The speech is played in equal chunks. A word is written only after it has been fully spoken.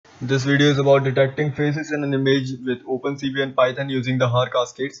This video is about detecting faces in an image with opencv and Python using the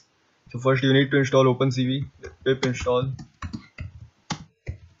Haarcascades. So first you need to install opencv. Pip install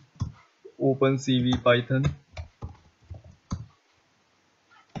opencv Python.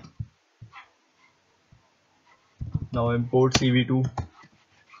 Now import cv2.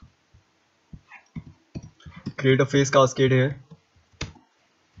 Create a face cascade here.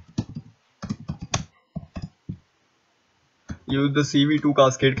 Use the cv2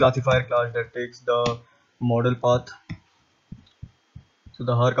 cascade classifier class that takes the model path. So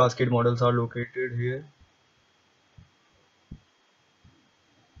the Haarcascade models are located here.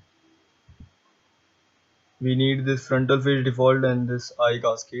 We need this frontal face default and this eye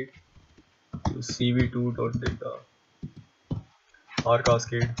cascade. Use cv2.data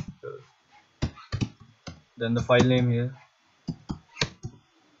Haarcascade. Then the file name here.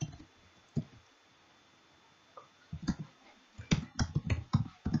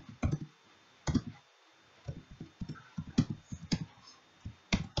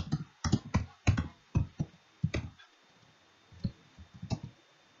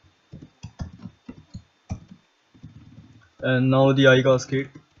 And now the eye cascade.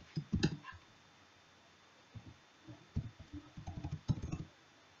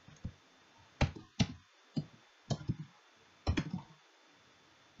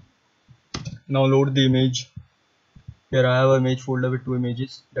 Now load the image. Here I have an image folder with two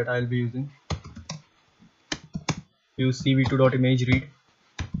images that I will be using. Use cv2.image read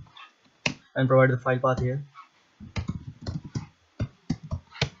and provide the file path here.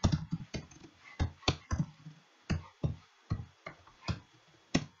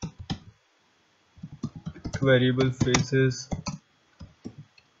 Variable faces.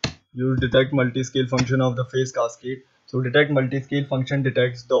 Use detect multiscale function of the face cascade. So detect multiscale function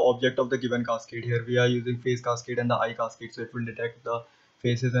detects the object of the given cascade. Here we are using face cascade and the eye cascade, so it will detect the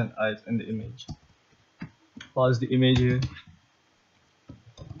faces and eyes in the image. Pass the image here.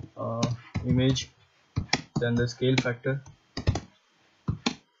 Image, then the scale factor,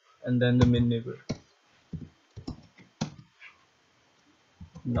 and then the min neighbor.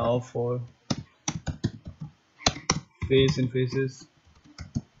 Now for face in faces,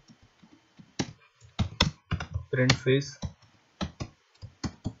 print face,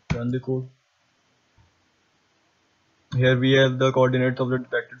 run the code. Here we have the coordinates of the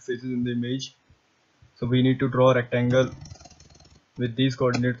detected faces in the image. So we need to draw a rectangle with these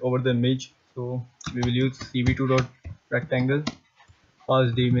coordinates over the image. So we will use cv2.rectangle,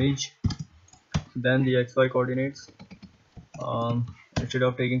 pass the image, then the xy coordinates. Instead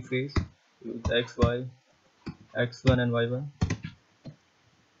of taking face, use xy, x1 and y1,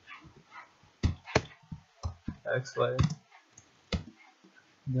 xy,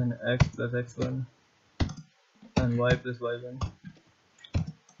 then x plus x1 and y plus y1.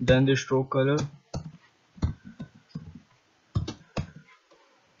 Then the stroke color,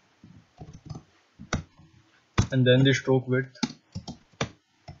 and then the stroke width.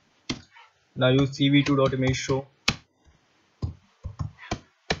 Now use cv2.image show.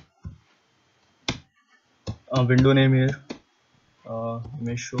 Window name here,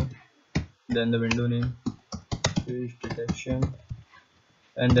 image show, then the window name, face detection,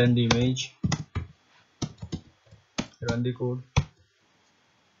 and then the image. Run the code.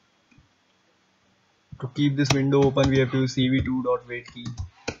 To keep this window open, we have to use cv2.wait key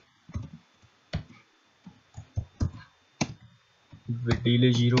with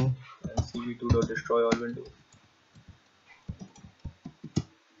delay 0 and cv2.destroy all windows.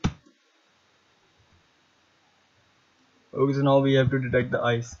 Okay, so now we have to detect the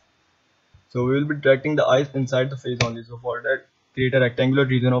eyes. So we will be detecting the eyes inside the face only. So for that, create a rectangular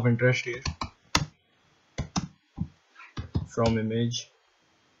region of interest here. From image,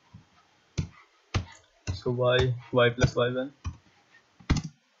 so y plus y1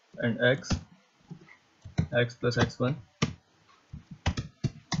 and x plus x1.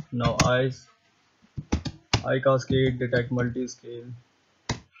 Now eyes, eye cascade, detect multi-scale,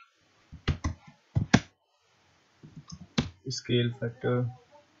 scale factor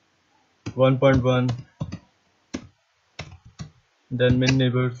 1.1, then min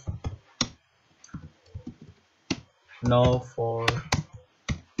neighbors. Now for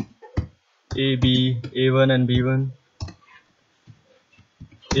A, B, A1 and B1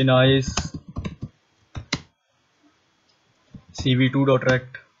 in eyes,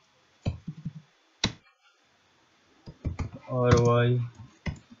 cv2.rect, ROI,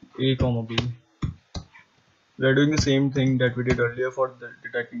 A comma B. We are doing the same thing that we did earlier for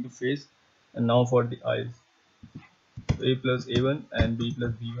detecting the face, and now for the eyes, A plus A1 and B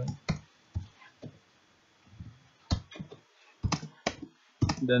plus B1.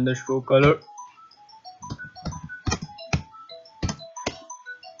 then the stroke color,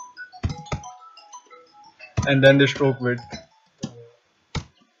 and then the stroke width.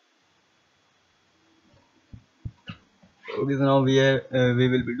 Okay, so now we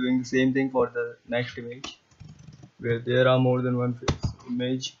will be doing the same thing for the next image, where there are more than one face.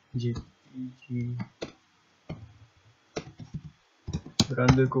 Image JPG,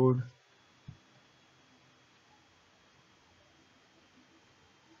 run the code.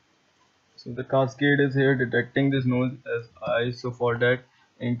 So the cascade is here detecting this node as I. So for that,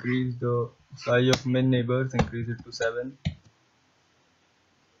 increase the size of min neighbors, increase it to 7,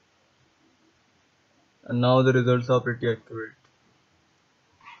 and now the results are pretty accurate.